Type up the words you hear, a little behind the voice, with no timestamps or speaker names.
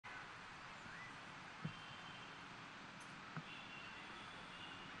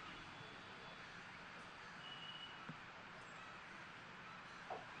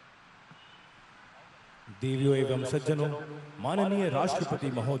देवियों एवं सज्जनों, माननीय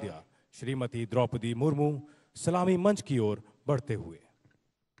राष्ट्रपति महोदया श्रीमती द्रौपदी मुर्मू सलामी मंच की ओर बढ़ते हुए।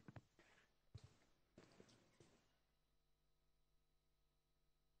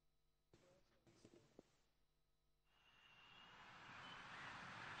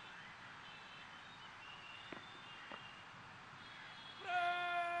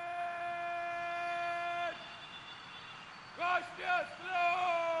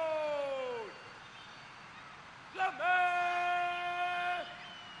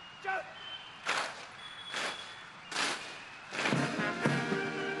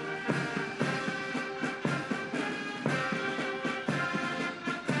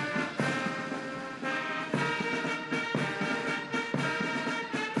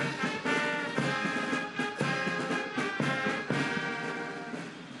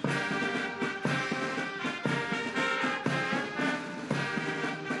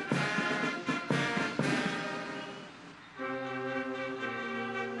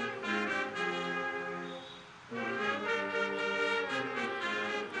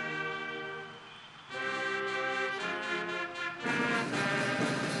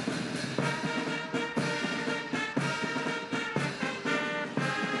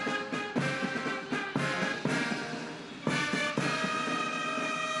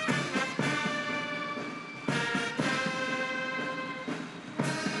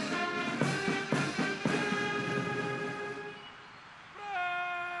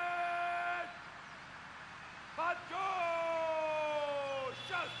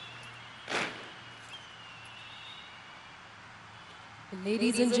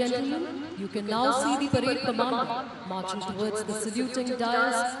 Ladies and gentlemen, you can now see the parade commander marching towards the saluting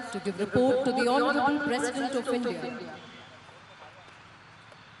dais to give report to the Honorable President of India.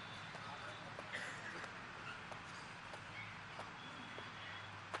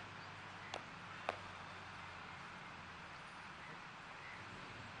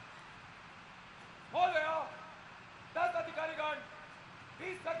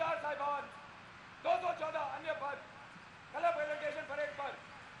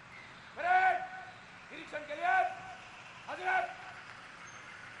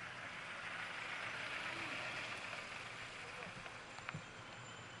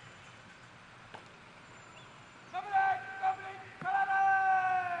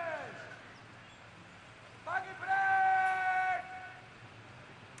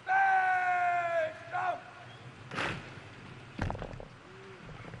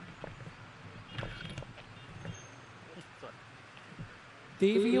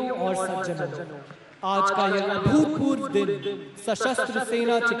 देवियों और सज्जनों, आज का यह अभूतपूर्व दिन सशस्त्र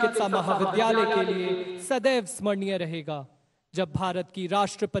सेना चिकित्सा महाविद्यालय के लिए सदैव स्मरणीय रहेगा, जब भारत की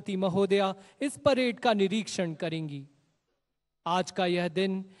राष्ट्रपति महोदया इस परेड का निरीक्षण करेंगी। आज का यह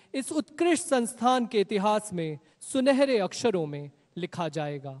दिन इस उत्कृष्ट संस्थान के इतिहास में सुनहरे अक्षरों में लिखा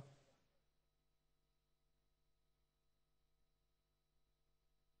जाएगा।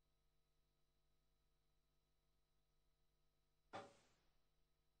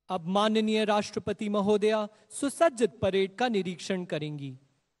 अब माननीय राष्ट्रपति महोदया सुसज्जित परेड का निरीक्षण करेंगी।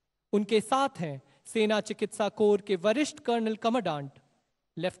 उनके साथ हैं सेना चिकित्सा कोर के वरिष्ठ colonel commandant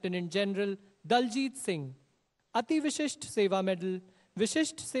lieutenant general Daljit Singh, अति विशिष्ट सेवा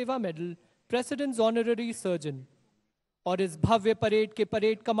मेडल प्रेसिडेंट्स ऑनररी सर्जन, और इस भव्य परेड के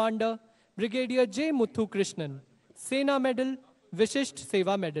परेड कमांडर ब्रिगेडियर जे मुथु कृष्णन, सेना मेडल विशिष्ट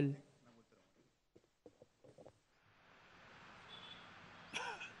सेवा medal.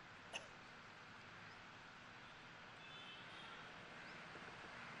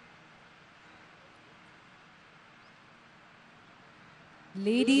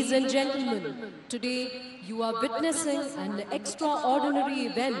 Ladies and gentlemen, today you are witnessing an extraordinary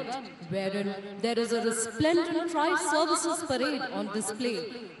event wherein there is a resplendent tri-services parade on display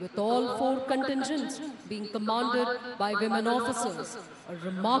with all four contingents being commanded by women officers, a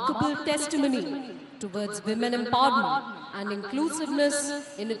remarkable testimony towards women empowerment and inclusiveness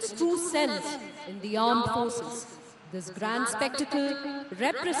in its true sense in the armed forces. This grand spectacle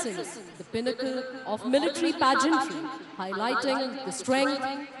represents the pinnacle of military pageantry, highlighting the strength,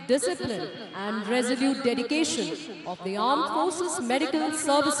 discipline, and resolute dedication of the Armed Forces Medical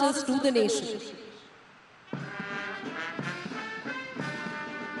Services to the nation.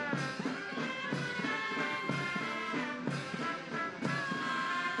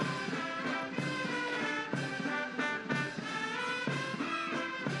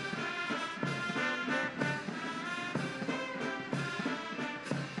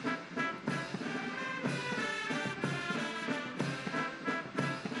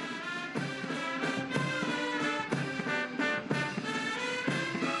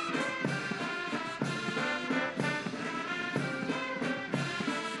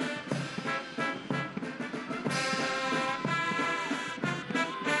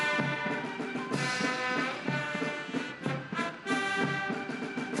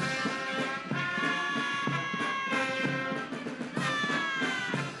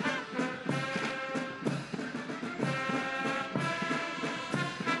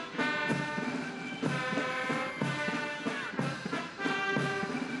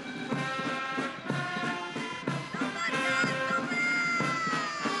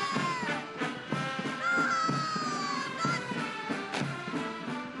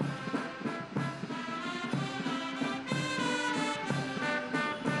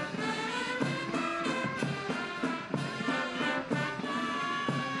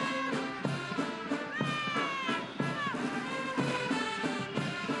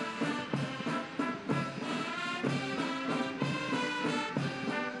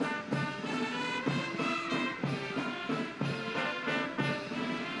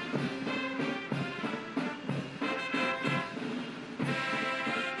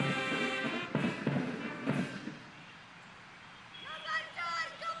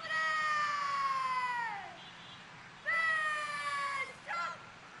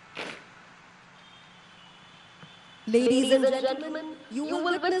 Ladies and gentlemen, you will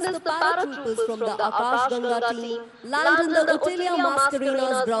witness the paratroopers from the Akash Ganga team land in the Otelia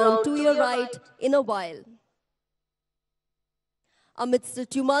Mascarena's ground to your right in a while. Amidst the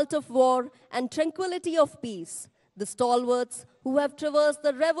tumult of war and tranquility of peace, the stalwarts who have traversed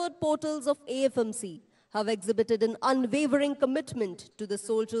the revered portals of AFMC have exhibited an unwavering commitment to the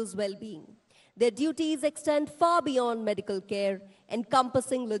soldiers' well-being. Their duties extend far beyond medical care,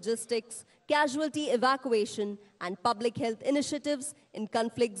 encompassing logistics, casualty evacuation, and public health initiatives in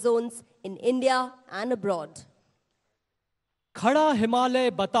conflict zones in India and abroad. खड़ा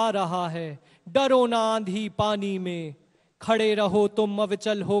हिमालय बता रहा है, डरो ना आंधी पानी में, खड़े रहो तुम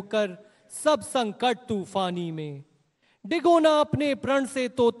अविचल होकर सब संकट तूफानी में। डिगो ना अपने प्रण से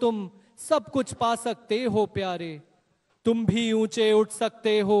तो तुम सब कुछ पा सकते हो प्यारे, तुम भी ऊंचे उठ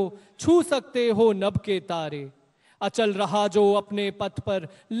सकते हो, छू सकते हो नभ के तारे। अचल रहा जो अपने पथ पर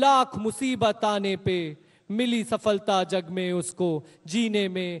लाख मुसीबत आने पे, मिली सफलता जग में उसको जीने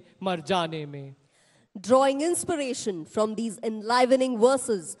में मर जाने में। Drawing inspiration from these enlivening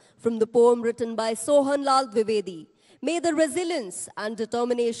verses from the poem written by Sohan Lal Dwivedi, may the resilience and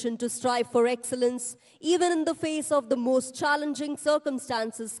determination to strive for excellence, even in the face of the most challenging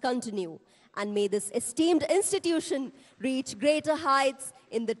circumstances, continue. And may this esteemed institution reach greater heights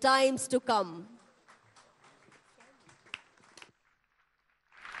in the times to come.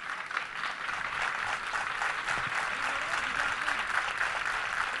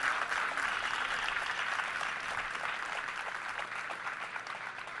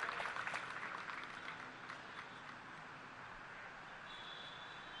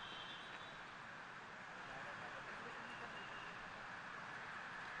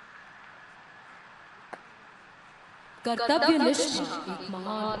 कर्तव्य निष्ठा एक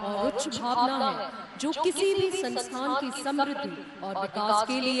महान और उच्च भावना है जो किसी भी संस्थान की समृद्धि और विकास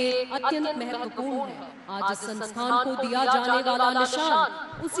के लिए अत्यंत महत्वपूर्ण है। आज इस संस्थान को दिया जाने वाला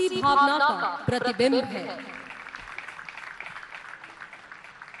निशान उसी भावना का प्रतिबिंब है।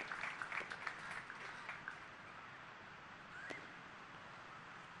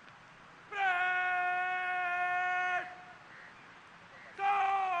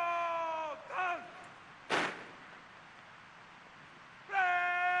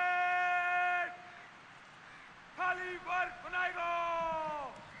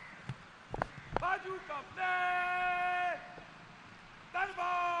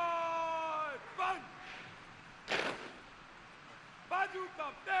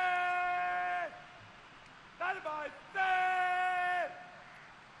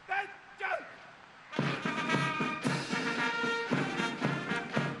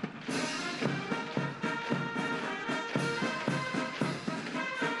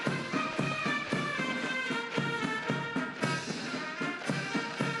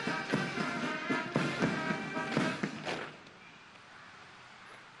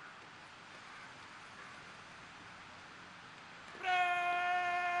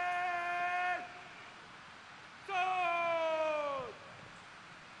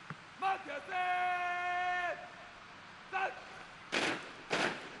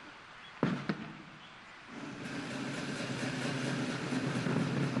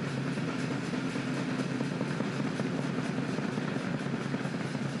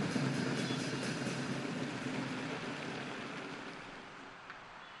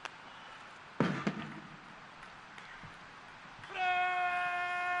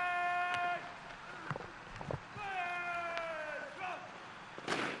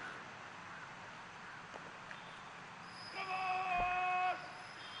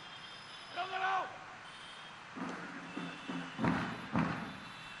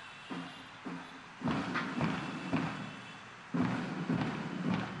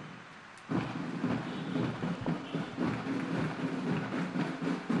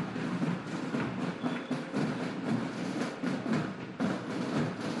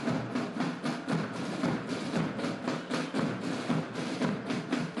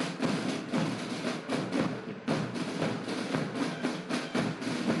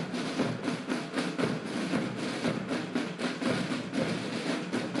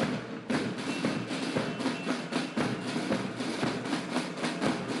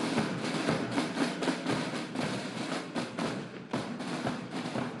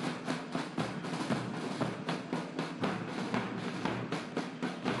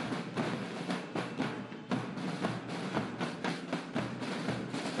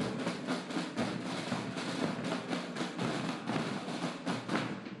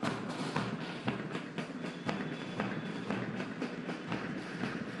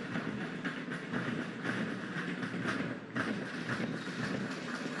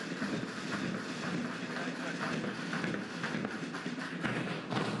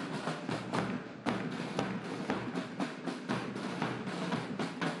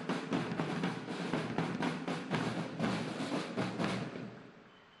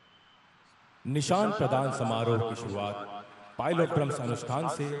 निशान प्रदान समारोह की शुरुआत पाइल ऑफ ड्रम्स अनुष्ठान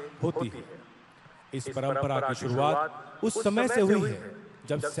से होती है। इस परंपरा की शुरुआत उस समय से हुई है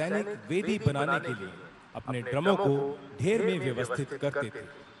जब सैनिक वेदी बनाने के लिए अपने ड्रमों को ढेर में व्यवस्थित करते थे।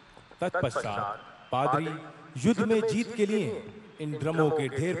 तत्पश्चात पादरी युद्ध में जीत के लिए इन ड्रमों के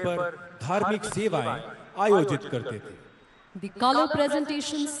ढेर पर धार्मिक सेवाएं आयोजित करते थे। The color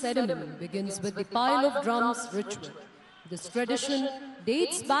presentation ceremony begins with the pile of drums ritual. This tradition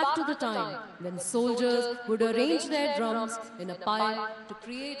dates back to the time when soldiers would arrange their drums in a pile to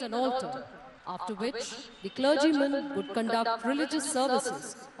create an altar, after which the clergyman would conduct religious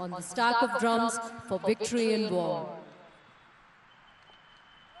services on the stack of drums for victory in war.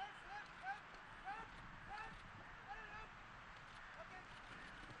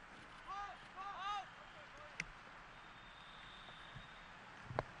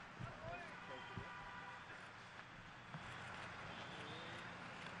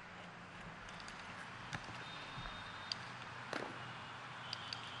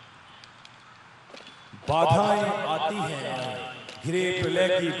 बाधाएं आती हैं घिरे प्रलय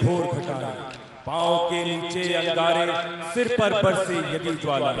की घोर घटाएं, पांव के नीचे अंगारे, सिर पर बरसे यदि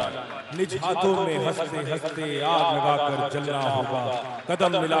ज्वाला, निज हाथों में हंसते हंसते आग लगाकर जलना होगा,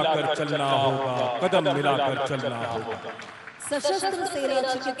 कदम मिलाकर चलना होगा, कदम मिलाकर चलना होगा। सशस्त्र सेना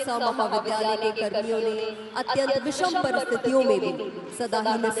चिकित्सा महाविद्यालय के कर्मियों ने अत्यंत विषम परिस्थितियों में भी सदा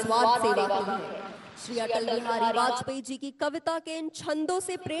ही निस्वार्थ सेवा की है। श्री अटल बिहारी वाजपेयी जी की कविता के इन छंदों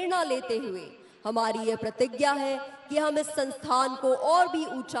से प्रेरणा लेते हुए हमारी यह प्रतिज्ञा है कि हम इस संस्थान को और भी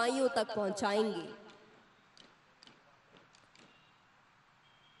ऊंचाइयों तक पहुंचाएंगे।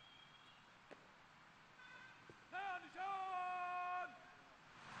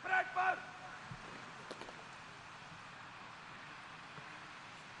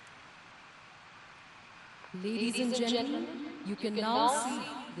 Ladies and gentlemen, you can now see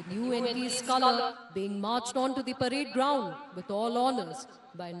the new NP's color being marched onto the parade ground with all honors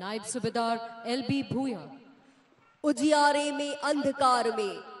by Naib Subedar L.B. Bhuya. उजियारे में अंधकार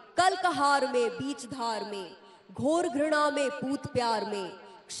में, कल कहार में बीच धार में, घोर घृणा में पूत प्यार में,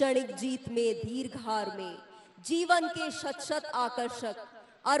 क्षणिक जीत में दीर्घहार में, जीवन के शत शत आकर्षक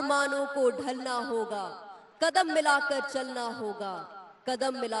अरमानों को ढलना होगा, कदम मिलाकर चलना होगा,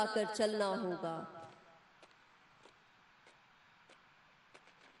 कदम मिलाकर चलना होगा।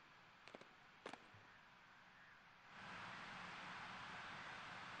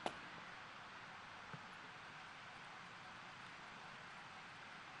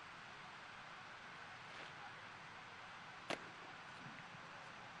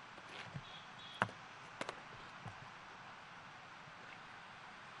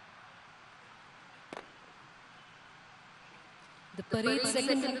 The parade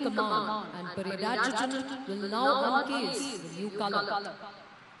second in command and parade adjutant will now uncase the new color.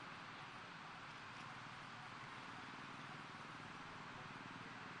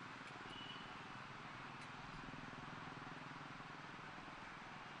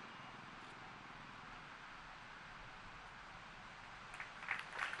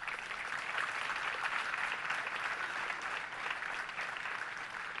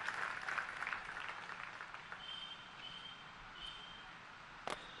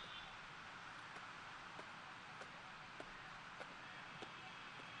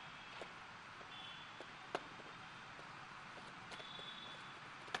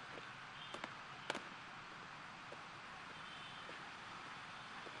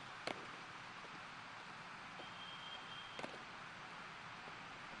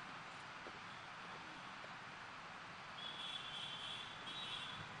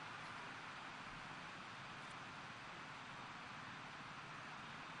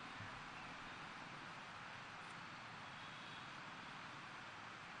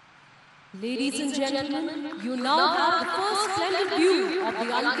 Ladies and gentlemen, you now have the first splendid view of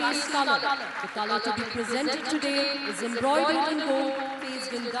the uncased color. The color to be presented today is embroidered in gold,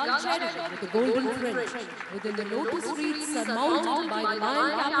 faced in dull cherry with a golden fringe. Within the lotus wreath surmounted by the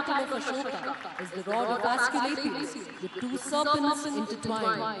lion capital of Ashoka is the rod of Asclepius with two serpents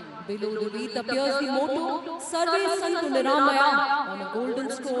intertwined. Below the wreath appears the motto, Sarve Santu Niramaya, on a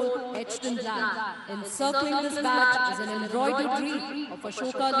golden scroll etched in black. Encircling this badge is an embroidered wreath of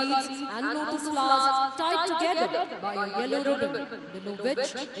Ashoka leaves and lotus flowers tied together by a yellow ribbon, below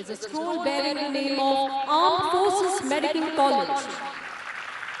which is a scroll bearing the name of Armed Forces Medical College.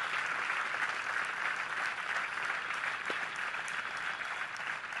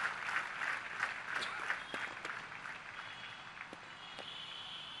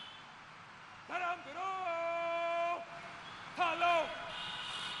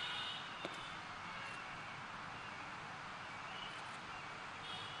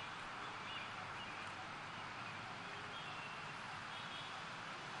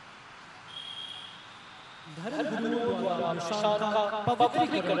 धर्मगुरुओं द्वारा निशान का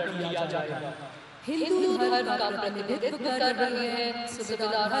पवित्रीकरण किया जाएगा। हिंदू धर्म का प्रतिनिधित्व कर रहे हैं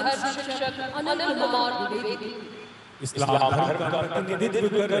सूबेदार धर्म शिक्षक अनिल कुमार द्विवेदी। इस्लाम धर्म का प्रतिनिधित्व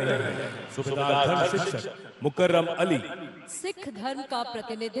कर रहे हैं सूबेदार धर्म शिक्षक मुकर्रम अली। सिख धर्म का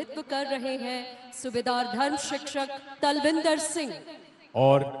प्रतिनिधित्व कर रहे हैं सूबेदार धर्म शिक्षक तलविंदर सिंह।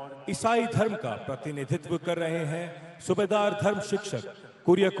 और ईसाई धर्म का प्रतिनिधित्व कर रहे हैं सूबेदार धर्म शिक्षक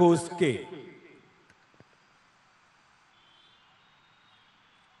कुरियकोस के।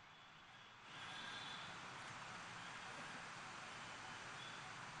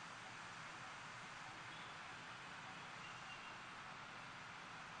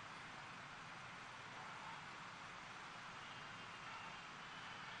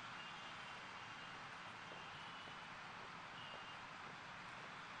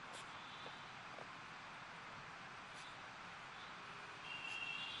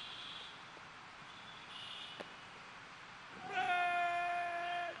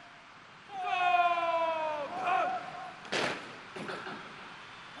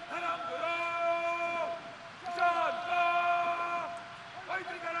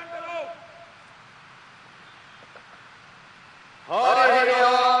 हरि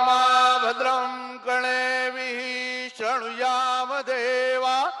ओम भद्रं कर्णेभिः शृणुयाम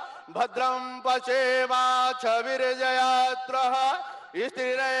देवा भद्रं पश्येमाक्षभिर्जयात्रः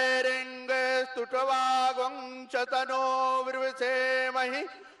स्त्रिरैरिङ्गस्तुष्टुवागं शतनो विर्वसेमहि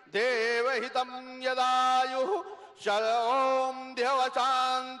देवहितं यदायुः ॐ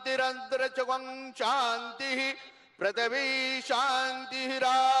ध्यवशान्तिरन्तरिक्षं शान्तिः पृथिवी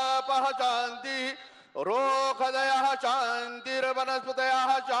शान्तिरापः शान्तिः रोखदयः शान्तिर्वनस्पतयः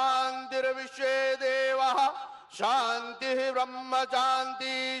शान्तिर्विश्वे देवः शान्तिः ब्रह्म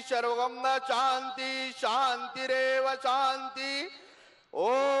शान्ति सर्वगम शान्ति शान्तिरेव शान्ति।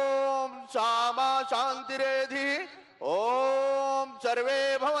 ओम सामा शान्तिरेधि। ओम सर्वे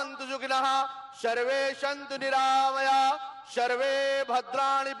भवन्तु सुखिनः सर्वे सन्तु निरामया सर्वे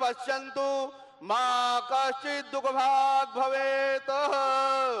भद्राणि पश्यन्तु मा कश्चित् दुःखभाग् भवेत्।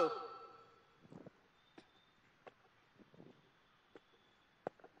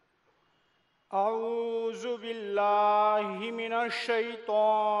 औज़ु बिल्लाहि मिनश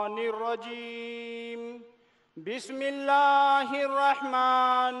शैतानिर रजीम बिस्मिल्लाहिर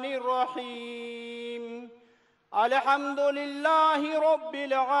रहमानिर रहीम अल्हम्दुलिल्लाहि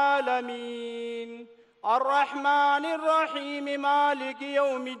रब्बिल आलमीन अर्रहमानिर रहीम मालिकि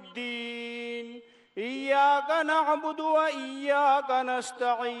यौमिद्दीन इय्याक नअबुदु व इय्याक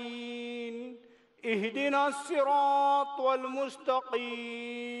नस्तईन इहदिनस सिरातल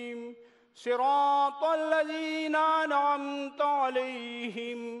मुस्तकीम सिरातल लज़ीना अनअमत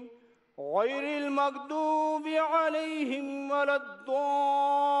अलैहिम गैरिल मग़दूबि अलैहिम वलद्दाल्लीन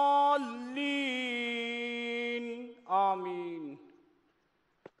आमीन।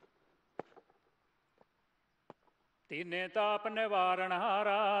 तीने ताप निवारण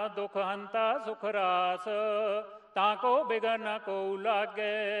हारा दुख हंता सुख रास ताको बिगन को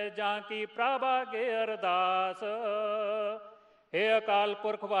लागे जाकी प्राभागे अरदास। हे अकाल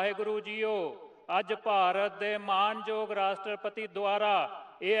पुरख वाहिगुरु जीओ अज भारत दे मानयोग राष्ट्रपति द्वारा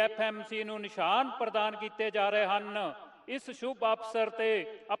AFMC ਨੂੰ ਨਿਸ਼ਾਨ ਪ੍ਰਦਾਨ ਕੀਤੇ ਜਾ ਰਹੇ ਹਨ। ਇਸ ਸ਼ੁਭ ਅਵਸਰ ਤੇ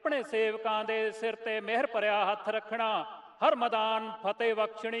ਆਪਣੇ ਸੇਵਕਾਂ ਦੇ ਸਿਰ ਤੇ ਮਿਹਰ ਭਰਿਆ ਹੱਥ ਰੱਖਣਾ ਹਰ ਮੈਦਾਨ ਫਤਿਹ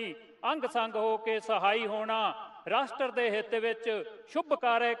ਬਖਸ਼ਣੀ ਅੰਗ ਸੰਗ ਹੋ ਕੇ ਸਹਾਈ ਹੋਣਾ ਰਾਸ਼ਟਰ ਦੇ ਹਿੱਤ ਵਿੱਚ ਸ਼ੁਭ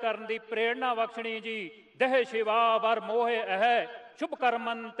ਕਾਰਜ ਕਰਨ ਦੀ ਪ੍ਰੇਰਣਾ ਬਖਸ਼ਣੀ ਜੀ। ਦੇਹ ਸ਼ਿਵਾ ਵਰ ਮੋਹਿ ਅਹਿ शुभ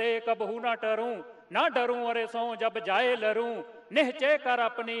कर्मन ते कबहू ना टरूं ना डरूं अरे सो जब जाए लरूं निश्चय कर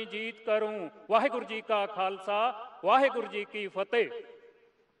अपनी जीत करूं। वाहिगुरु जी का खालसा वाहिगुरु जी की फतेह।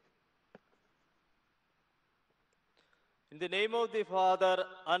 In the name of the Father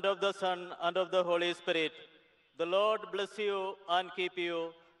and of the Son and of the Holy Spirit, the Lord bless you and keep you.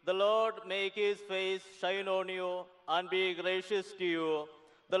 The Lord make his face shine on you and be gracious to you.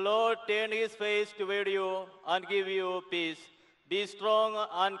 The Lord turn his face toward you and give you peace. Be strong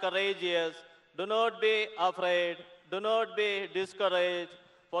and courageous. Do not be afraid. Do not be discouraged.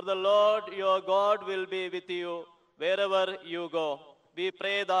 For the Lord your God will be with you wherever you go. We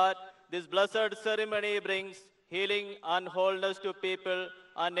pray that this blessed ceremony brings healing and wholeness to people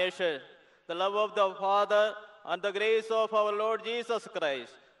and nations. The love of the Father and the grace of our Lord Jesus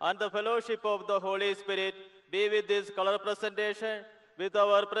Christ and the fellowship of the Holy Spirit be with this color presentation, with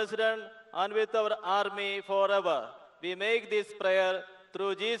our President and with our army forever. We make this prayer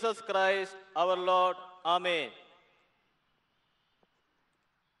through Jesus Christ our Lord. Amen.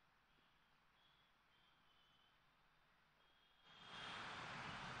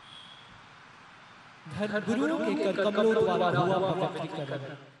 धर्मगुरुओं के कर कमलों द्वारा हुआ पवित्रीकरण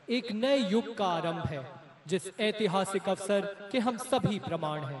एक नए युग का आरंभ है। जिस ऐतिहासिक अवसर के हम सभी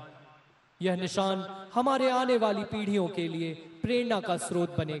प्रमाण हैं। यह निशान हमारे आने वाली पीढ़ियों के लिए प्रेरणा का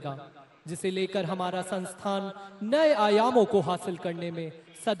स्रोत बनेगा, जिसे लेकर हमारा संस्थान नए आयामों को हासिल करने में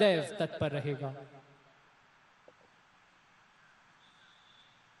सदैव तत्पर रहेगा।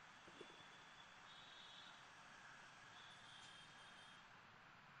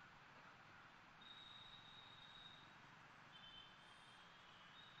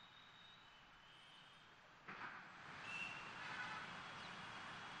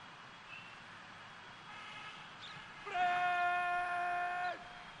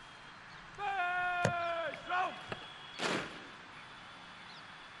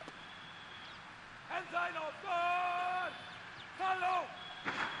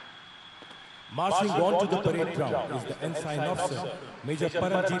 Marching on to the parade ground is the ensign officer, Major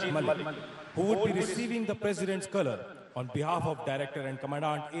Paramjit Malik, who would be receiving the President's color on behalf of Director and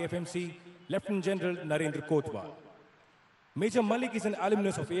Commandant AFMC, Lieutenant General Narendra Kotwal. Major Malik is an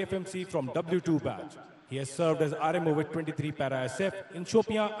alumnus of AFMC from W2 batch. He has served as RMO with 23 Para SF in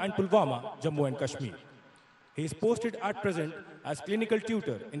Shopian and Pulwama, Jammu and Kashmir. He is posted at present as clinical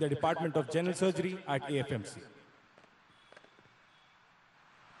tutor in the Department of General Surgery at AFMC.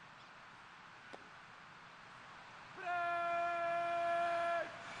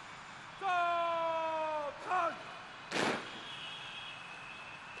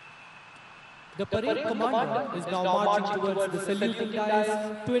 The parade commander is now marching towards the saluting dais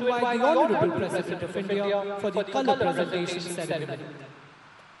to invite the Honorable President of India for the color presentation ceremony.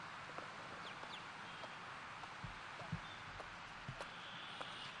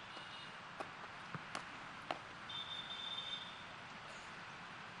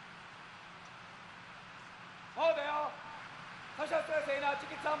 सशस्त्र सेना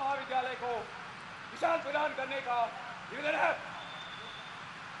चिकित्सा महाविद्यालय को निशान प्रदान करने का निवेदन है।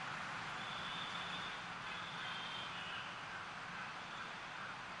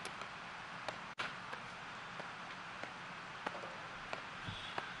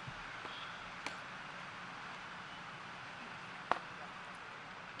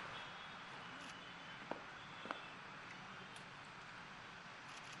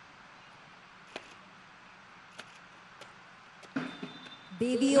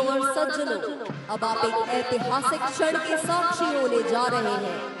 देवियों और सज्जनों, अब आप एक ऐतिहासिक क्षण के साक्षी होने जा रहे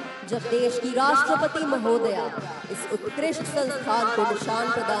हैं, जब देश की राष्ट्रपति महोदया इस उत्कृष्ट संस्थान को निशान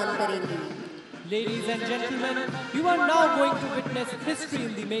प्रदान करेंगी। Ladies and gentlemen, you are now going to witness history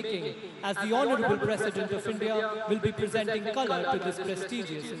in the making as the Honorable President of India will be presenting color to this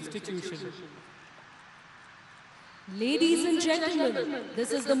prestigious institution. Ladies and gentlemen,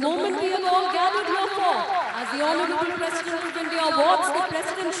 this is the moment we have all gathered here for, as the Honorable President of India awards the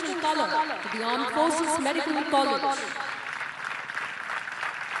presidential color to the Armed Forces Medical College.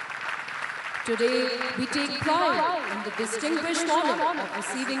 Today, we take pride in the distinguished honor of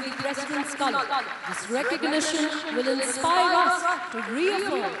receiving the President's color. This recognition will inspire us to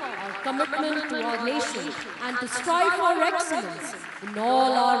reaffirm our commitment to our nation and to strive for excellence in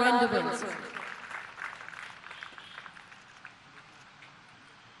all our endeavors.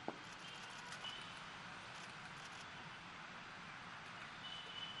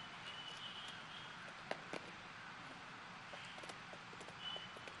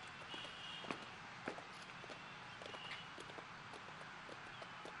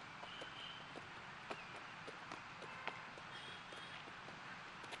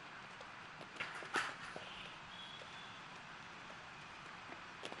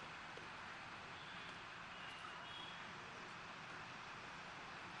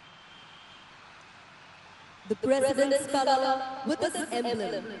 The President's color with its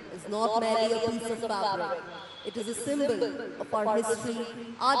emblem is not merely a piece of fabric. It is a symbol of our history,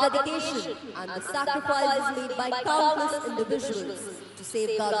 our dedication, and the sacrifices made by countless individuals to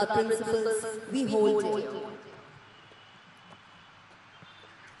safeguard the principles we hold dear.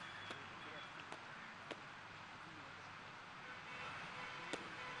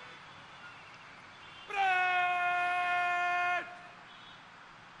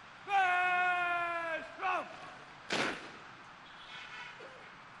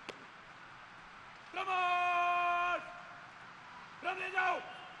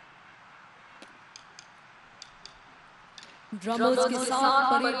 Drummers के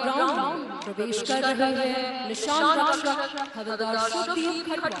साथ parade ground में प्रवेश कर रहे हैं निशान रक्षक हवलदार शुभदीप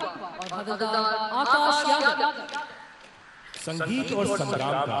खटवा और हवलदार आकाश यादव। संगीत और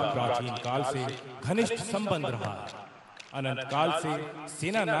संग्राम का प्राचीन काल से घनिष्ठ संबंध रहा है। अनंत काल से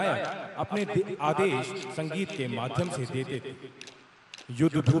सेना नायक अपने आदेश संगीत के माध्यम से देते थे।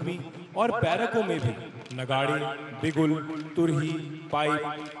 युद्ध भूमि और बैरकों में भी नगाड़े, बिगुल, तुरही, पाइप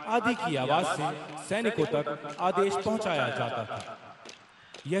आदि की आवाज से सैनिकों तक आदेश पहुंचाया जाता था।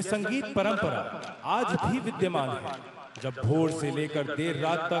 यह संगीत परंपरा आज भी विद्यमान है, जब भोर से लेकर देर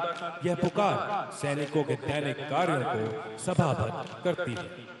रात तक यह पुकार सैनिकों के दैनिक कार्यों को सभाबद्ध करती है।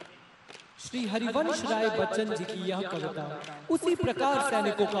 श्री हरिवंश राय बच्चन जी की यह कविता उसी प्रकार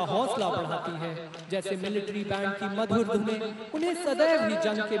सैनिकों का हौसला बढ़ाती है, जैसे मिलिट्री बैंड की मधुर धुनें उन्हें सदैव ही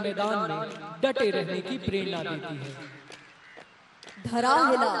जंग के मैदान में डटे रहने की प्रेरणा देती है। धरा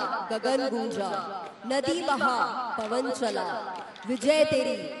हिला गगन गूंजा, नदी बहा पवन चला, विजय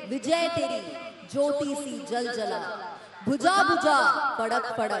तेरी ज्योति सी जल जला, भुजा भुजा फड़क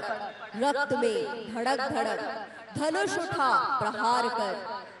फड़क, रक्त में धड़क धड़क, धनुष उठा प्रहार कर,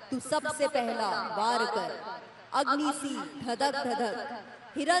 तू सबसे पहला वार कर, अग्नि सी धधक धधक,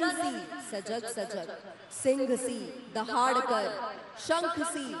 हिरन सी सजग सजग, सिंह सी दहाड़ कर, शंख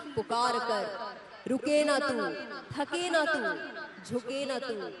सी पुकार कर, रुके ना तू, थके ना तू, झुके ना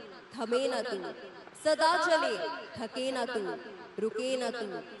तू, थमे ना तू, सदा चले, थके ना तू, रुके ना तू,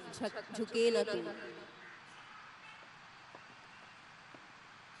 झुके ना तू।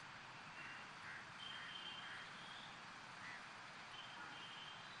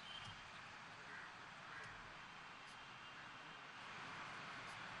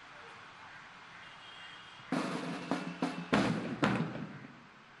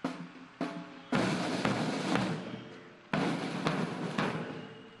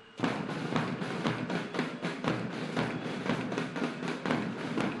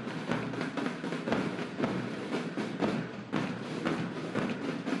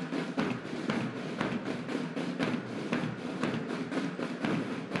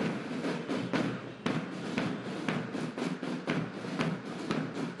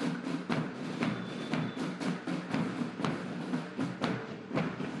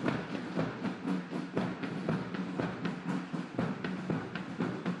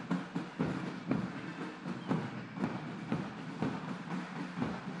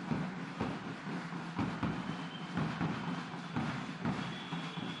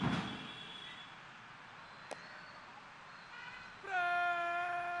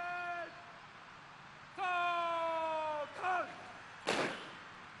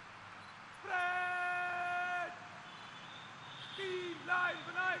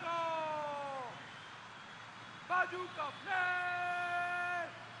 बाजू का फ्लैग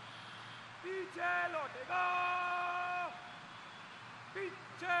पीछे लौटेगा,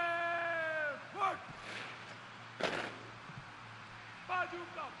 पीछे मुड़, बाजू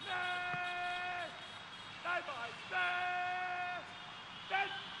का फ्लैग स्टेप बाय स्टेप,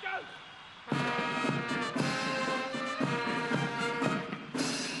 चल।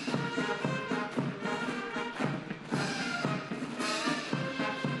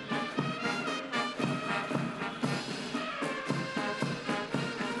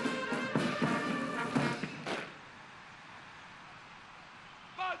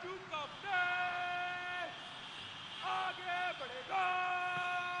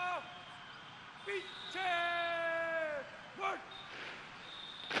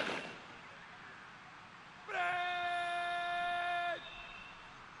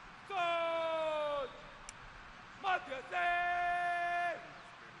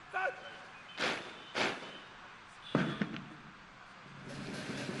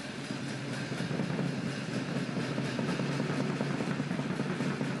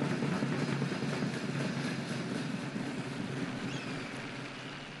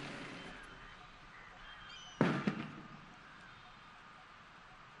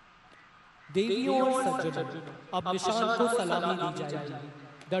 देवियों और सज्जनों, अब निशान को सलामी दी जाएगी।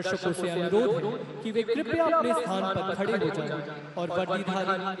 दर्शकों से अनुरोध है कि वे कृपया अपने स्थान पर खड़े हो जाएं और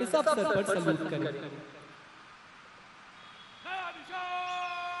वर्दीधारी इस अवसर पर सलूट करें।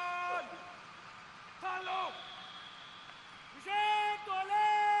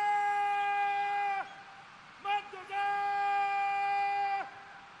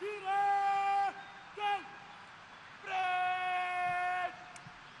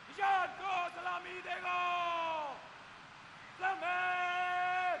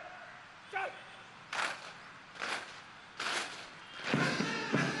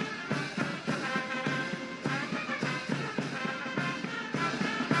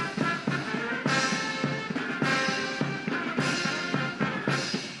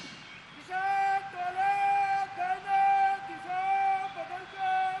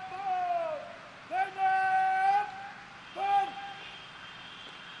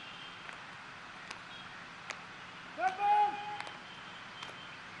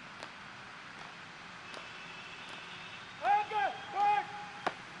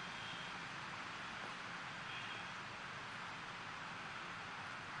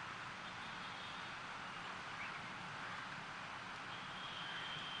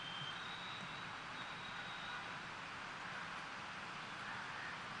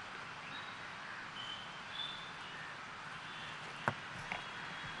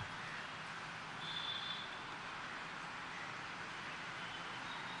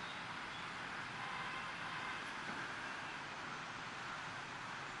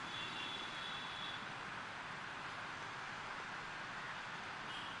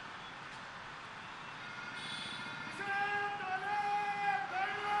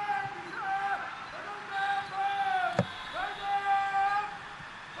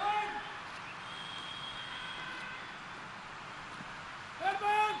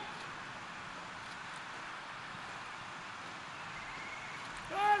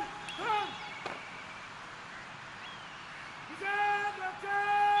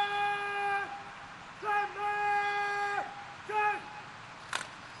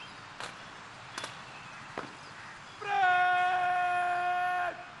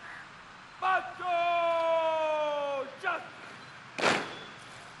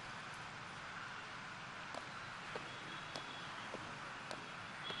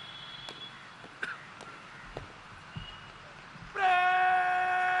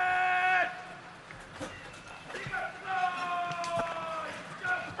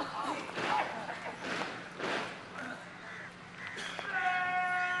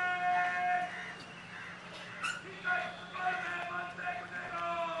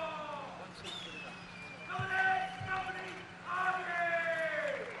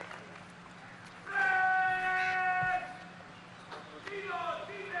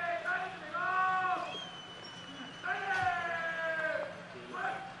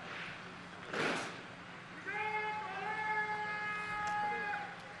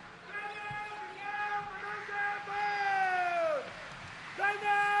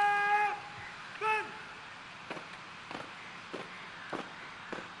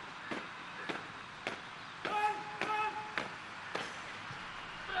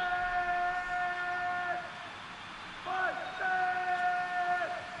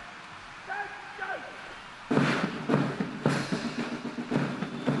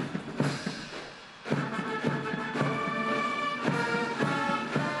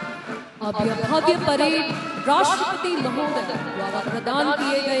 अब यह भव्य परेड राष्ट्रपति महोदय द्वारा प्रदान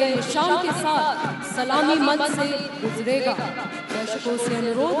किए गए निशान के साथ सलामी मंच से गुजरेगा। दर्शकों से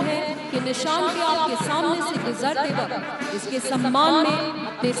अनुरोध है कि निशान के आपके सामने से गुजरते वक्त इसके सम्मान में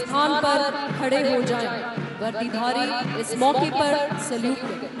अपने स्थान पर खड़े हो जाएं। वर्दीधारी इस मौके पर सैल्यूट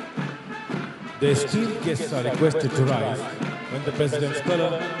करें। The esteemed guests are requested to rise when the President's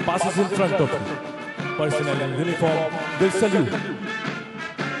color passes in front of you. Personnel in uniform will salute.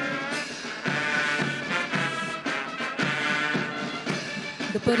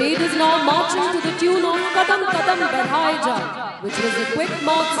 The parade is now marching to the tune of Kadam Kadam Badhaye Ja, which was a quick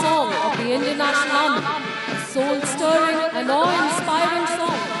march song of the Indian National Army. A soul-stirring and awe-inspiring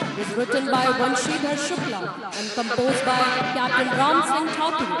song was written by Vanshidhar Shukla and composed by Captain Ram Singh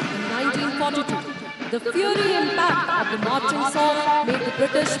Thakur in 1942. The fiery impact of the marching song made the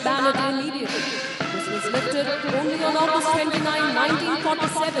British ban it immediately. This was lifted only on August 29,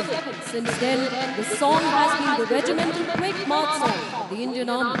 1947. Since then, the song has been the regimental quick march song of the Indian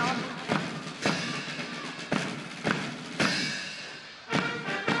Army.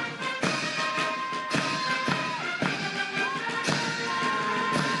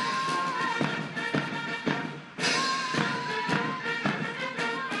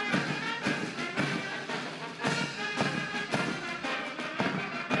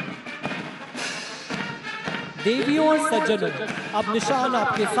 देवियों और सज्जनों, अब निशान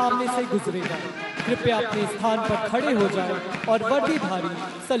आपके सामने से गुजरेगा। कृपया अपने स्थान पर खड़े हो जाएं और वर्दीधारी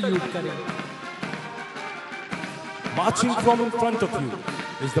सल्यूट करें। Marching from in front of you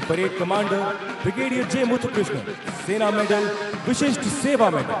is the parade commander, Brigadier J. Muthukrishnan, Sena Medal, Vishisht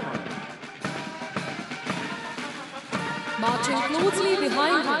Seva Medal. Marching closely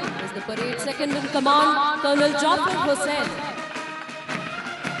behind him is the parade second in command, Colonel Jafar Hussain.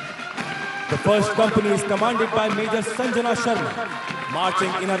 The first company is commanded by Major Sanjana Sharma.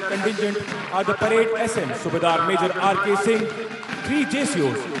 Marching in her contingent are the parade SM, Subedar Major R.K. Singh, 3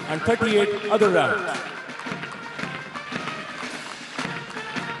 JCOs and 38 other ranks.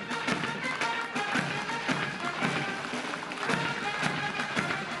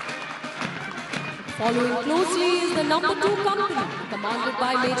 Following closely is the number 2 company, commanded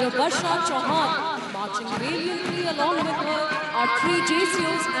by Major Varsha Chauhan. Marching valiantly along with her are 3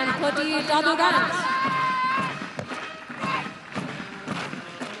 JCOs and 38 other ranks.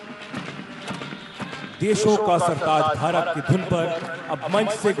 देशों का सरताज भारत की धुन पर अब मंच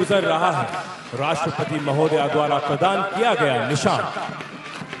से गुजर रहा है राष्ट्रपति महोदया द्वारा प्रदान किया गया निशान।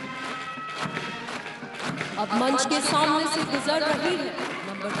 अब मंच के सामने से गुजर रही है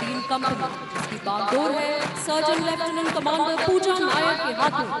नंबर 3 कंपनी, जिसकी बागडोर है सर्जन लेफ्टिनेंट कमांडर पूजा नायर के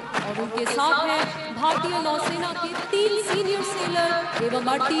हाथों, और उनके साथ है भारतीय नौसेना के 3 सीनियर सेलर एवं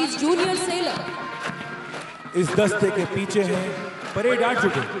 38 जूनियर सेलर। इस दस्ते के पीछे हैं parade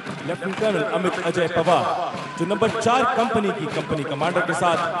adjutant lieutenant colonel Amit Ajay Pawar, जो नंबर 4 कंपनी की कंपनी कमांडर के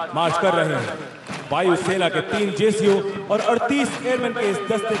साथ मार्च कर रहे हैं। वायुसेना के 3 जेसीओ और 38 एयरमैन के इस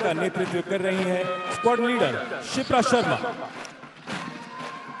दस्ते का नेतृत्व कर रही हैं squadron leader Shipra Sharma.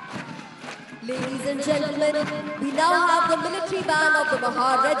 Ladies and gentlemen, we now have the military band of the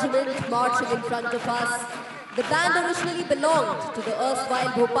Mahar Regiment marching in front of us. The band originally belonged to the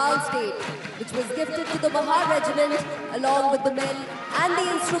erstwhile Bhopal state, which was gifted to the Mahar Regiment along with the men and the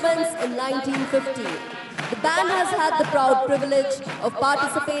instruments in 1950. The band has had the proud privilege of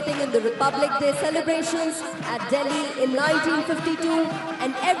participating in the Republic Day celebrations at Delhi in 1952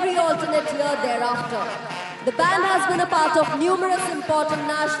 and every alternate year thereafter. The band has been a part of numerous important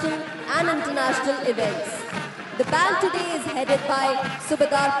national and international events. The band today is headed by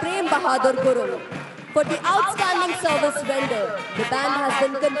Subedar Prem Bahadur Guru. For the outstanding service rendered, the band has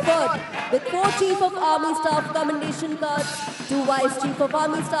been conferred with 4 Chief of Army Staff Commendation Cards, 2 Vice Chief of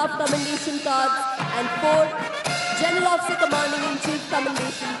Army Staff Commendation Cards, and 4 General Officer Commanding-in-Chief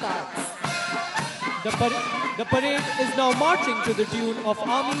Commendation Cards. The parade is now marching to the tune of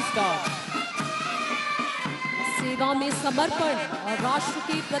Army Stars. सेवा में समर्पण और राष्ट्र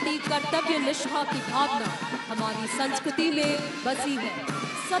के प्रति कर्तव्य निष्ठा की भावना हमारी संस्कृति में बसी है।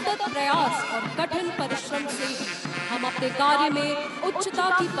 सतत प्रयास और कठिन परिश्रम से हम अपने कार्य में उच्चता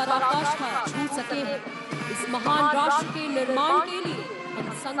की पराकाष्ठा छू सके हैं। इस महान राष्ट्र के निर्माण के लिए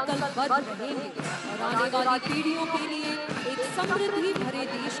हम संकल्पबद्ध रहेंगे और आने वाली पीढ़ियों के लिए एक समृद्धि भरे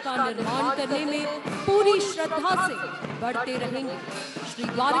देश का निर्माण करने में पूरी श्रद्धा से बढ़ते रहेंगे। श्री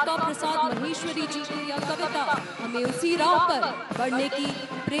द्वारिका प्रसाद महेश्वरी जी की यह कविता हमें उसी राह पर बढ़ने की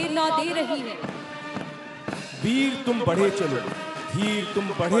प्रेरणा दे रही है। वीर तुम बढ़े चलो, धीर तुम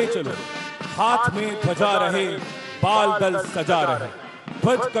बढ़े चलो, हाथ में ध्वजा रहे, बाल दल सजा रहे,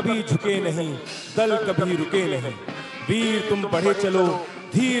 ध्वज कभी झुके नहीं, दल कभी रुके नहीं। वीर तुम बढ़े चलो,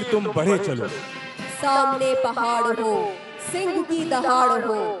 धीर तुम बढ़े चलो। सामने पहाड़ हो, सिंह की दहाड़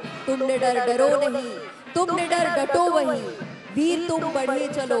हो, तुम निडर डरो नहीं, तुम निडर डटो वहीं। वीर तुम बढ़े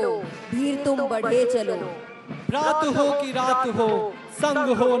चलो, धीर तुम बढ़े चलो। रात हो कि रात हो,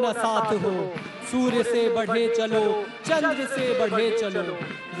 संग हो न साथ हो, सूर्य से बढ़े चलो, चंद्र से बढ़े चलो।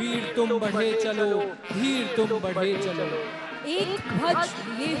 वीर तुम बढ़े चलो, धीर तुम बढ़े चलो। एक ध्वज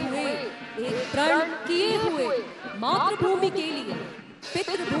लिए हुए, एक प्रण किए हुए, मातृभूमि के लिए,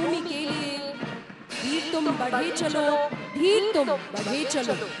 पितृभूमि के लिए। वीर तुम बढ़े चलो, धीर तुम बढ़े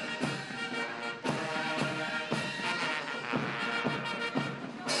चलो।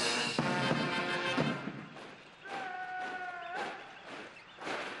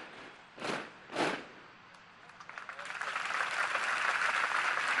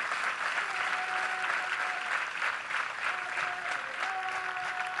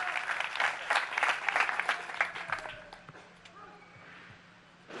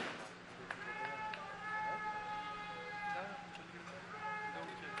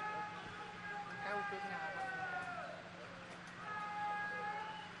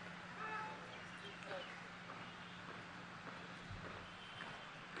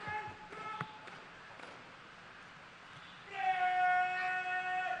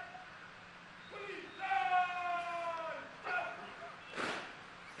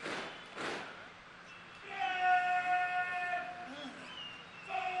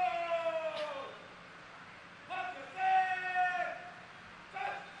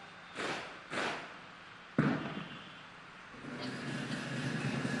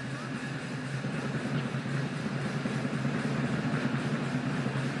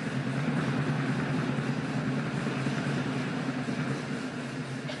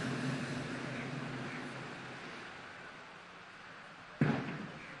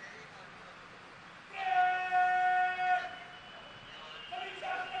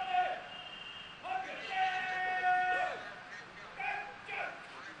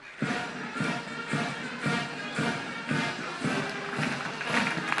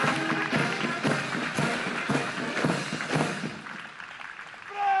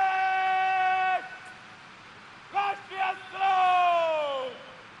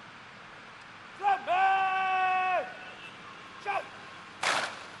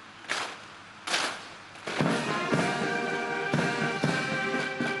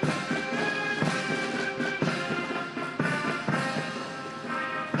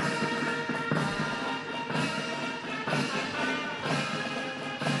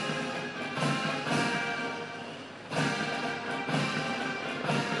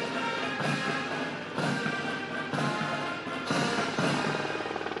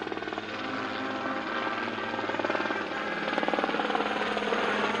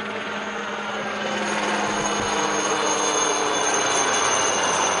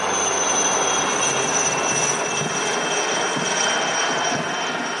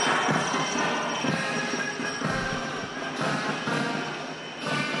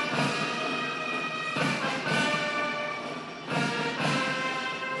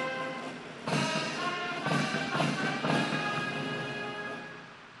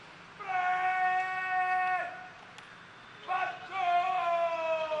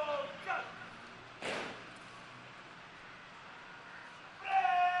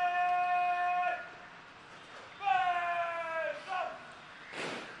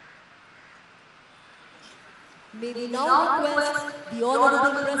 May we now request the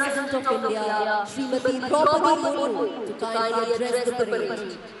Honorable President of India, Srimati Droupadi Murmu, to kindly address the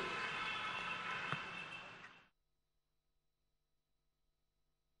parade.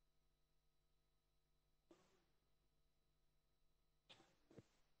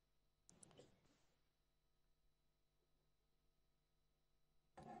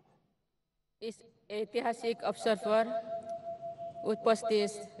 इस ऐतिहासिक अवसर पर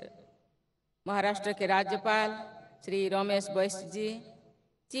उपस्थित महाराष्ट्र के राज्यपाल श्री रमेश बैस जी,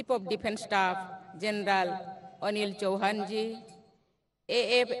 chief of defence staff general Anil Chauhan ji,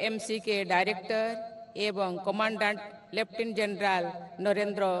 AFMC के डायरेक्टर एवं कमांडेंट लेफ्टिनेंट जनरल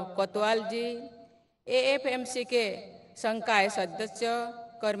नरेंद्र कोतवाल जी, एएफएमसी के संकाय सदस्य,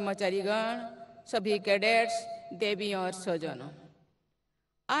 कर्मचारीगण, सभी कैडेट्स, देवी और स्वजनों।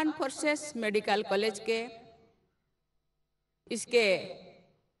 आर्म फोर्सेस मेडिकल कॉलेज के इसके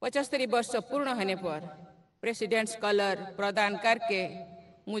 75 वर्ष पूर्ण होने पर प्रेसिडेंट्स कलर प्रदान करके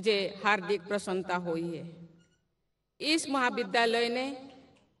मुझे हार्दिक प्रसन्नता हुई है। इस महाविद्यालय ने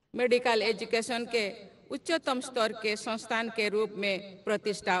मेडिकल एजुकेशन के उच्चतम स्तर के संस्थान के रूप में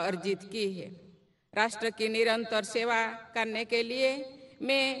प्रतिष्ठा अर्जित की है। राष्ट्र की निरंतर सेवा करने के लिए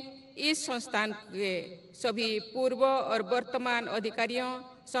मैं इस संस्थान के सभी पूर्व और वर्तमान अधिकारियों,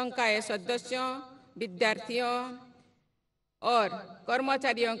 संकाय सदस्यों, विद्यार्थियों और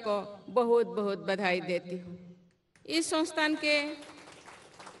कर्मचारियों को बहुत बहुत बधाई देती हूँ। इस संस्थान के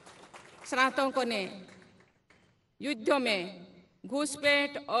स्नातकों ने युद्धों में,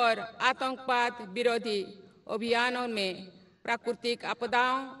 घुसपैठ और आतंकवाद विरोधी अभियानों में, प्राकृतिक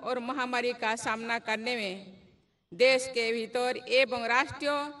आपदाओं और महामारी का सामना करने में देश के भीतर एवं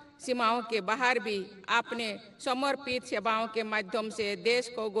राष्ट्रीय सीमाओं के बाहर भी अपने समर्पित सेवाओं के माध्यम से देश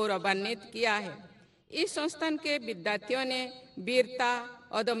को गौरवान्वित किया है। इस संस्थान के विद्यार्थियों ने वीरता,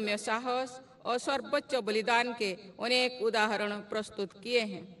 अदम्य साहस और सर्वोच्च बलिदान के अनेक उदाहरण प्रस्तुत किए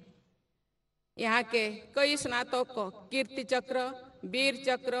हैं। यहाँ के कई स्नातकों को कीर्ति चक्र, वीर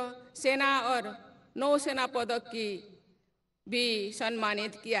चक्र, सेना और नौसेना पदक की भी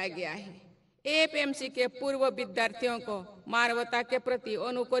सम्मानित किया गया है। एएफएमसी के पूर्व विद्यार्थियों को मानवता के प्रति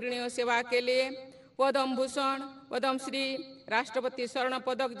अनुकरणीय सेवा के लिए पद्म भूषण, पद्मश्री, राष्ट्रपति स्वर्ण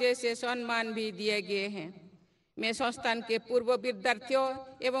पदक जैसे सम्मान भी दिए गए हैं। मैं संस्थान के पूर्व विद्यार्थियों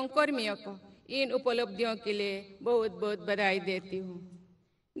एवं कर्मियों को इन उपलब्धियों के लिए बहुत बहुत बधाई देती हूँ।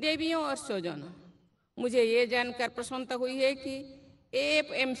 देवियों और स्वजनों, मुझे ये जानकर प्रसन्नता हुई है कि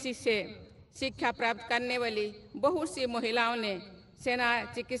एएफएमसी से शिक्षा प्राप्त करने वाली बहुत सी महिलाओं ने सेना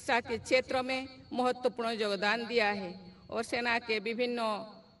चिकित्सा के क्षेत्र में महत्वपूर्ण योगदान दिया है और सेना के विभिन्न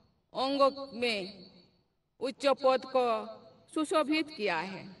अंगों में उच्च पद को सुशोभित किया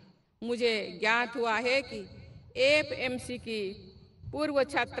है। मुझे ज्ञात हुआ है कि एएफएमसी की पूर्व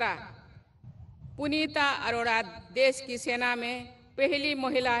छात्रा पुनीता अरोड़ा देश की सेना में पहली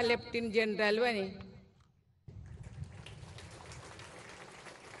महिला लेफ्टिनेंट जनरल बनी।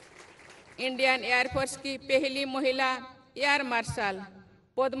 इंडियन एयरफोर्स की पहली महिला एयर मार्शल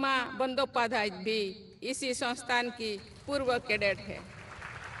पद्मा बंदोपाध्याय भी इसी संस्थान की पूर्व कैडेट है।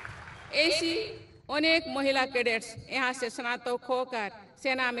 ऐसी अनेक महिला कैडेट्स यहाँ से स्नातक होकर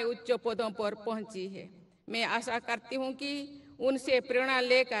सेना में उच्च पदों पर पहुंची है। मैं आशा करती हूँ कि उनसे प्रेरणा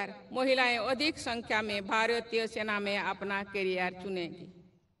लेकर महिलाएं अधिक संख्या में भारतीय सेना में अपना करियर चुनेंगी।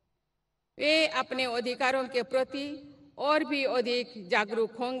 वे अपने अधिकारों के प्रति और भी अधिक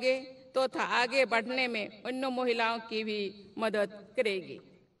जागरूक होंगे तथा आगे बढ़ने में अन्य महिलाओं की भी मदद करेगी।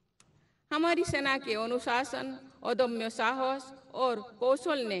 हमारी सेना के अनुशासन, अदम्य साहस और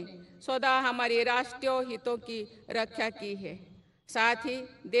कौशल ने सदा हमारे राष्ट्रीय हितों की रक्षा की है। साथ ही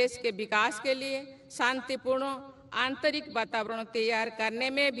देश के विकास के लिए शांतिपूर्ण आंतरिक वातावरण तैयार करने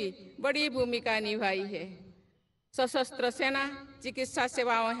में भी बड़ी भूमिका निभाई है। सशस्त्र सेना चिकित्सा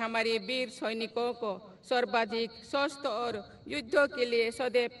सेवाओं हमारे वीर सैनिकों को सर्वाधिक स्वस्थ और युद्धों के लिए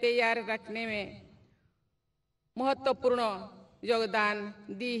सदैव तैयार रखने में महत्वपूर्ण योगदान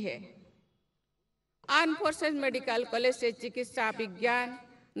दी है। आर्म फोर्सेस मेडिकल कॉलेज से चिकित्सा विज्ञान,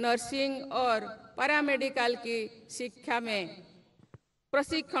 नर्सिंग और पैरामेडिकल की शिक्षा में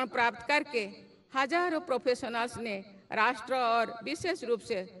प्रशिक्षण प्राप्त करके हजारों प्रोफेशनल्स ने राष्ट्र और विशेष रूप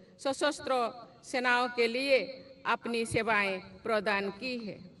से सशस्त्र सेनाओं के लिए अपनी सेवाएं प्रदान की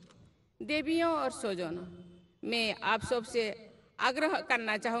है। देवियों और स्वजनों, मैं आप सबसे आग्रह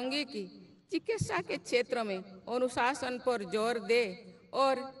करना चाहूंगी कि चिकित्सा के क्षेत्र में अनुशासन पर जोर दें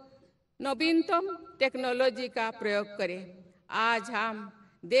और नवीनतम टेक्नोलॉजी का प्रयोग करें। आज हम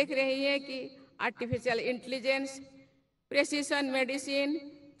देख रहे हैं कि artificial intelligence, precision medicine,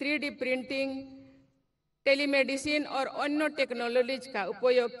 3D printing, telemedicine और अन्य टेक्नोलॉजीज का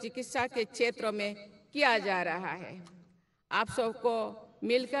उपयोग चिकित्सा के क्षेत्र में किया जा रहा है। आप सबको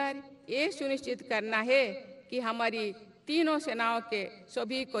मिलकर ये सुनिश्चित करना है कि हमारी तीनों सेनाओं के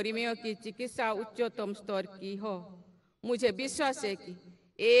सभी कर्मियों की चिकित्सा उच्चतम स्तर की हो। मुझे विश्वास है कि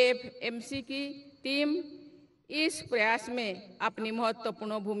एएफएमसी की टीम इस प्रयास में अपनी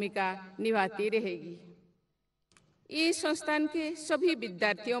महत्वपूर्ण भूमिका निभाती रहेगी। इस संस्थान के सभी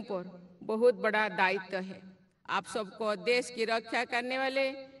विद्यार्थियों पर बहुत बड़ा दायित्व है। आप सबको देश की रक्षा करने वाले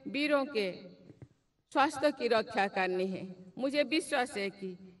वीरों के स्वास्थ्य की रक्षा करनी है। मुझे विश्वास है कि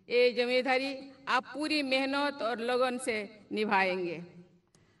ये जिम्मेदारी आप पूरी मेहनत और लगन से निभाएंगे।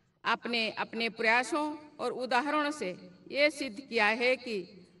 आपने अपने प्रयासों और उदाहरणों से ये सिद्ध किया है कि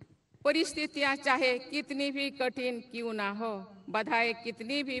परिस्थितियां चाहे कितनी भी कठिन क्यों ना हो, बाधाएं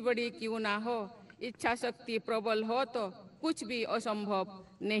कितनी भी बड़ी क्यों ना हो, इच्छा शक्ति प्रबल हो तो कुछ भी असंभव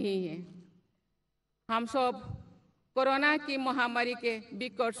नहीं है। हम सब कोरोना की महामारी के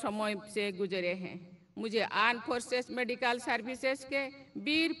विकट समय से गुजरे हैं। मुझे आर्म फोर्सेस मेडिकल सर्विसेज के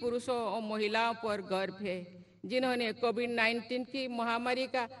वीर पुरुषों और महिलाओं पर गर्व है, जिन्होंने कोविड-19 की महामारी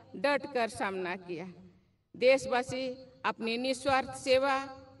का डट कर सामना किया। देशवासी अपनी निस्वार्थ सेवा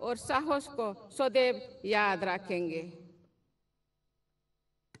और साहस को सदैव याद रखेंगे।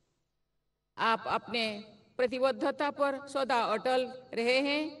 आप अपने प्रतिबद्धता पर सदा अटल रहे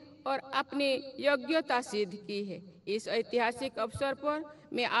हैं और अपनी योग्यता सिद्ध की है। इस ऐतिहासिक अवसर पर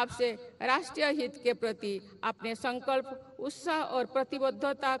मैं आपसे राष्ट्रीय हित के प्रति अपने संकल्प, उत्साह और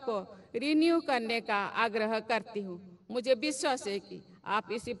प्रतिबद्धता को रिन्यू करने का आग्रह करती हूँ। मुझे विश्वास है कि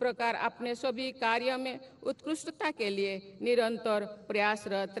आप इसी प्रकार अपने सभी कार्यों में उत्कृष्टता के लिए निरंतर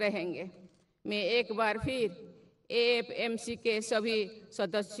प्रयासरत रहेंगे। मैं एक बार फिर AFMC के सभी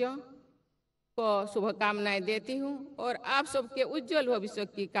सदस्यों को शुभकामनाएं देती हूं और आप सबके उज्जवल भविष्य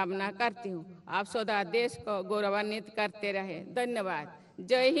की कामना करती हूं। आप सदा देश को गौरवान्वित करते रहें। धन्यवाद।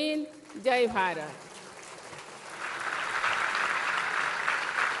 जय हिंद, जय भारत।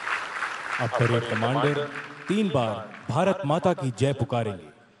 अब परेड कमांडर 3 बार भारत माता की जय पुकारेंगे।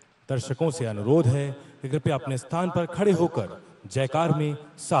 दर्शकों से अनुरोध है कि कृपया अपने स्थान पर खड़े होकर जयकार में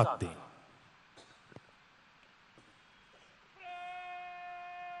साथ दें।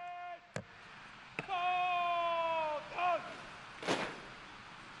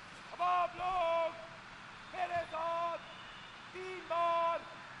 अब आप लोग मेरे साथ 3 बार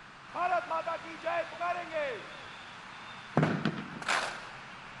भारत माता की जय पुकारेंगे।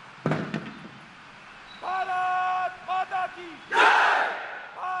 भारत माता की जय,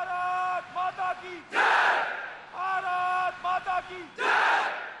 भारत माता की जय, भारत माता की जय।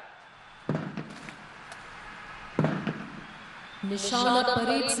 निशान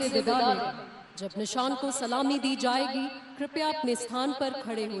परेड से विदा लेगा। जब निशान को सलामी दी जाएगी, कृपया अपने स्थान पर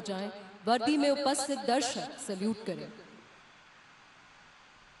खड़े हो जाएं। वर्दी में उपस्थित दर्शक सल्यूट करें।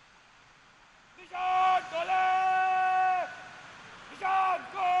 निशान डोले, निशान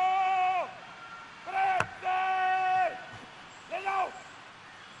को परेड से ले जाओ।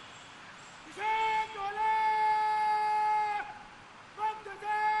 निशान डोले, वक्त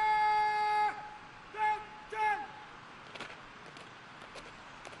से चल।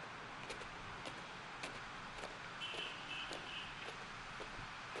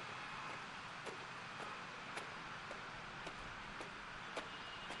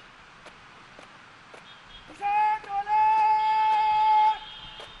 निशान डोले,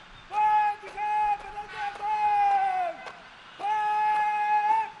 दिशा बदलते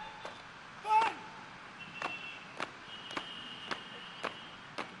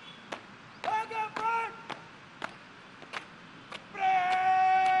आगे बढ़।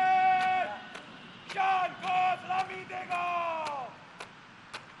 परेड निशान को सलामी देगा।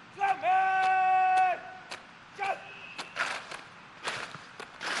 सलामी चल।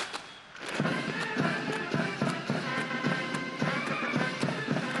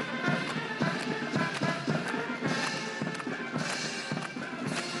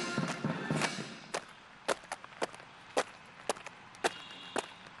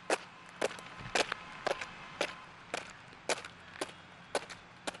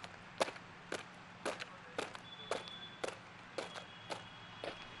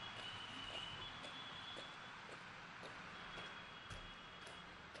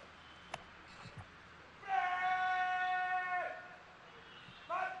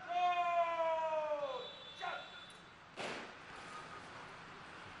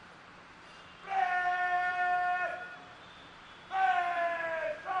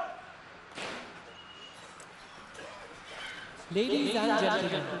 Ladies and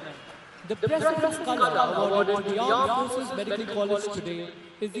gentlemen, the President's Color awarded to the Armed Forces Medical College today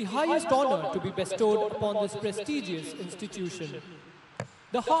is the highest honor to be bestowed upon this prestigious institution.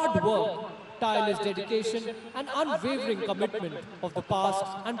 The hard work, tireless dedication and unwavering commitment of the past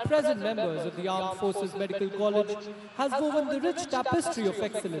and present members of the Armed Forces Medical College has woven the rich tapestry of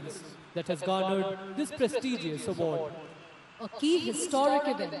excellence that has garnered this prestigious award. A key historic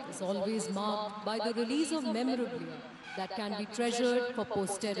event is always marked by the release of memorabilia that can be treasured for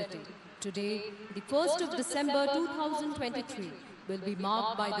posterity. Today, the 1st of December 2023 will be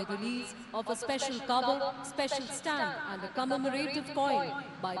marked by the release of a special cover, special stamp and a commemorative coin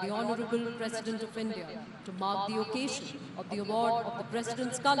by the Honorable President of India to mark the occasion of the award of the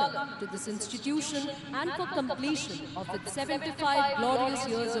President's Color to this institution and for completion of its 75 glorious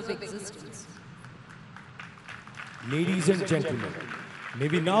years of existence. Ladies and gentlemen, may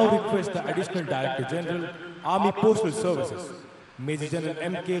we now request the Additional Director General, Army Postal Services, Major General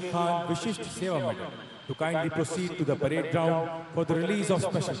M.K. Khan Vishisht Seva Medal, to kindly proceed to the parade ground for the release of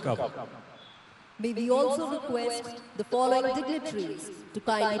special cover. May we also request the following dignitaries to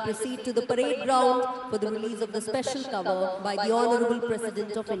kindly proceed to the parade ground for the release of the special cover by the Honorable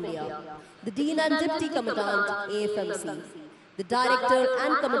President of India, the Dean and Deputy Commandant, AFMC, the Director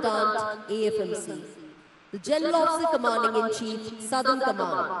and Commandant, AFMC, the General Officer Commanding-in-Chief, Southern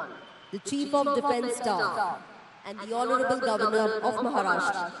Command, the Chief of Defence Staff, and the Honorable Governor of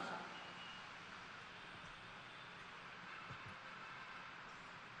Maharashtra.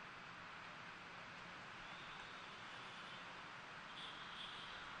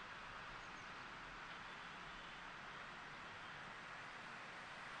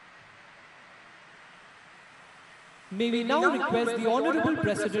 May we now request the Honorable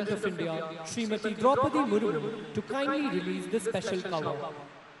President of India, Srimati Droupadi Murmu, to kindly release the special cover.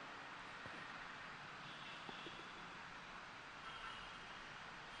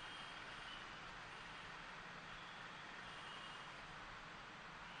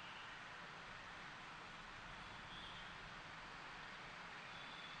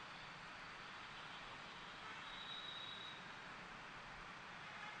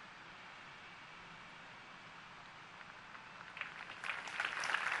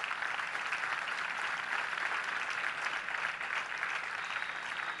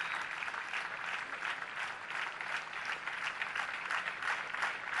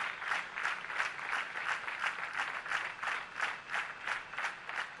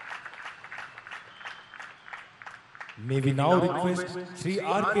 May we now request Sri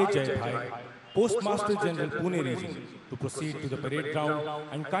R.K. Jaibhai, Postmaster General Pune Region, to proceed to the parade ground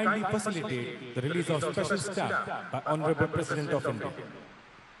and kindly facilitate the release of special stamp by Honorable President of India.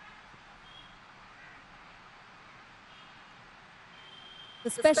 The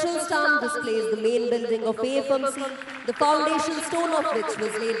special stamp displays the main building of AFMC, the foundation stone of which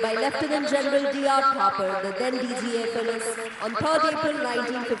was laid by Lieutenant General D.R. Thapar, the then DGFNS, on 3rd April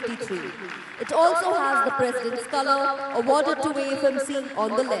 1953. It also has the President's colour awarded to AFMC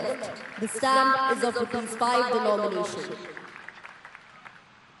on the left. The stamp is of ₹5 denomination.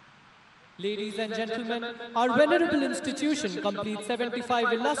 Ladies and gentlemen, our venerable institution completes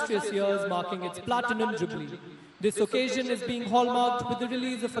 75 illustrious years, marking its platinum jubilee. This occasion is being hallmarked with the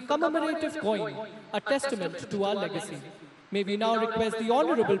release of a commemorative coin, a testament to our legacy. May we now request the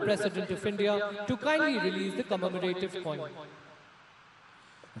Honorable President of India to kindly release the commemorative coin.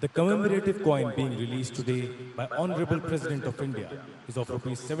 The commemorative coin being released today by Honorable President of India is of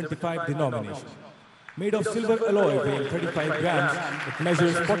 ₹75 denomination. Made of silver alloy weighing 35 grams, it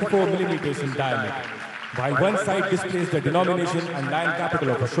measures 44 millimeters in diameter. While one side displays the denomination and lion capital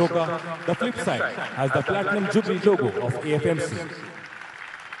of Ashoka, the flip side has the Platinum Jubilee logo of AFMC.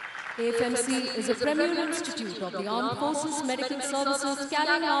 AFMC is a premier institute of the Armed Forces Medical Services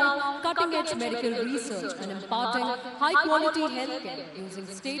carrying out cutting-edge medical research and imparting high-quality healthcare using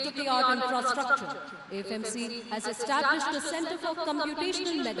state-of-the-art infrastructure. AFMC has established a Center for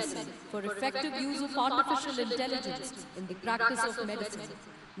Computational Medicine for effective use of artificial intelligence in the practice of medicine.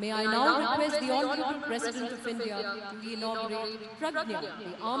 May I now request the Honorable President of India to inaugurate Pragya,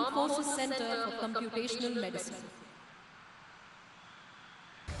 the Armed Forces Center for Computational Medicine.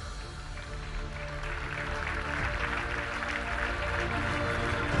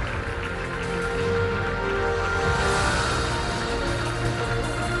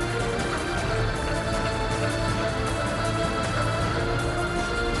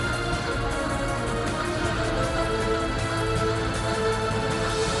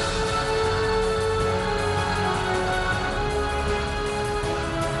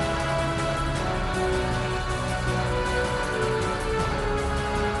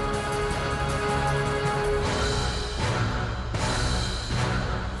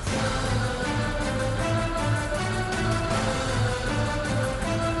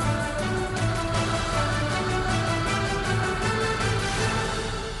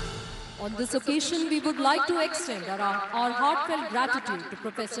 On this occasion, we would like to extend our heartfelt gratitude to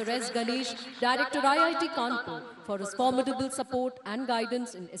Professor S. Ganesh, Director IIT Kanpur, for his formidable support and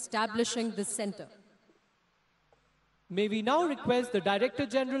guidance in establishing this center. May we now request the Director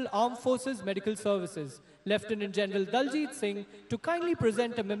General Armed Forces Medical Services, Lieutenant General Daljit Singh, to kindly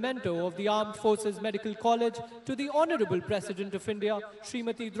present a memento of the Armed Forces Medical College to the Honorable President of India,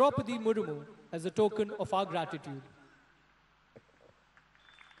 Srimati Droupadi Murmu, as a token of our gratitude.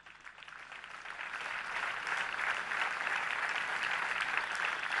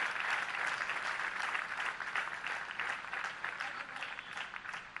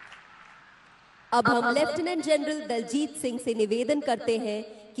 अब हम lieutenant general Daljit Singh से निवेदन करते हैं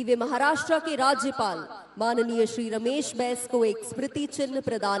कि वे महाराष्ट्र के राज्यपाल माननीय श्री रमेश बैस को एक स्मृति चिन्ह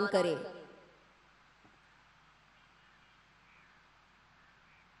प्रदान करें।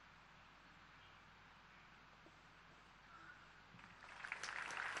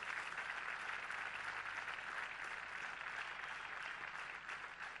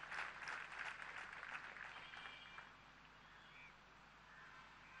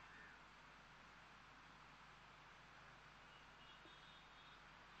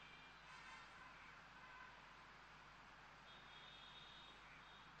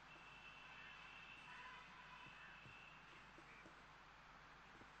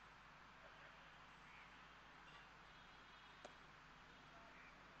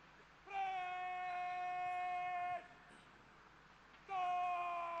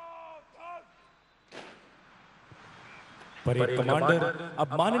 परेड कमांडर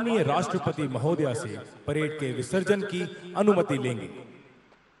अब माननीय राष्ट्रपति महोदया से परेड के विसर्जन की अनुमति लेंगे।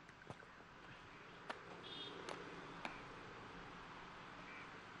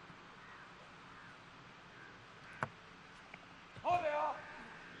 महोदया,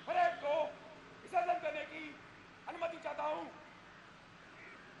 परेड को विसर्जन करने की अनुमति चाहता हूं।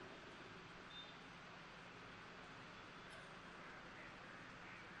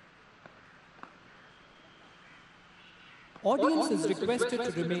 Audience is requested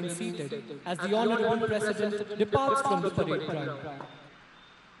to remain seated as the Honorable President departs from the parade ground.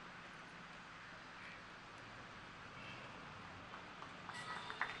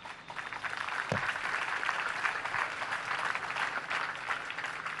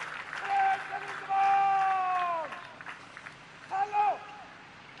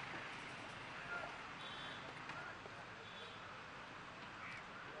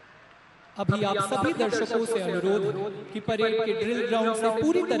 अभी आप सभी दर्शकों से अनुरोध है कि परेड के ड्रिल ग्राउंड से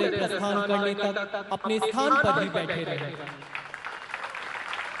पूरी तरह प्रस्थान करने तक अपने स्थान पर ही बैठे रहें।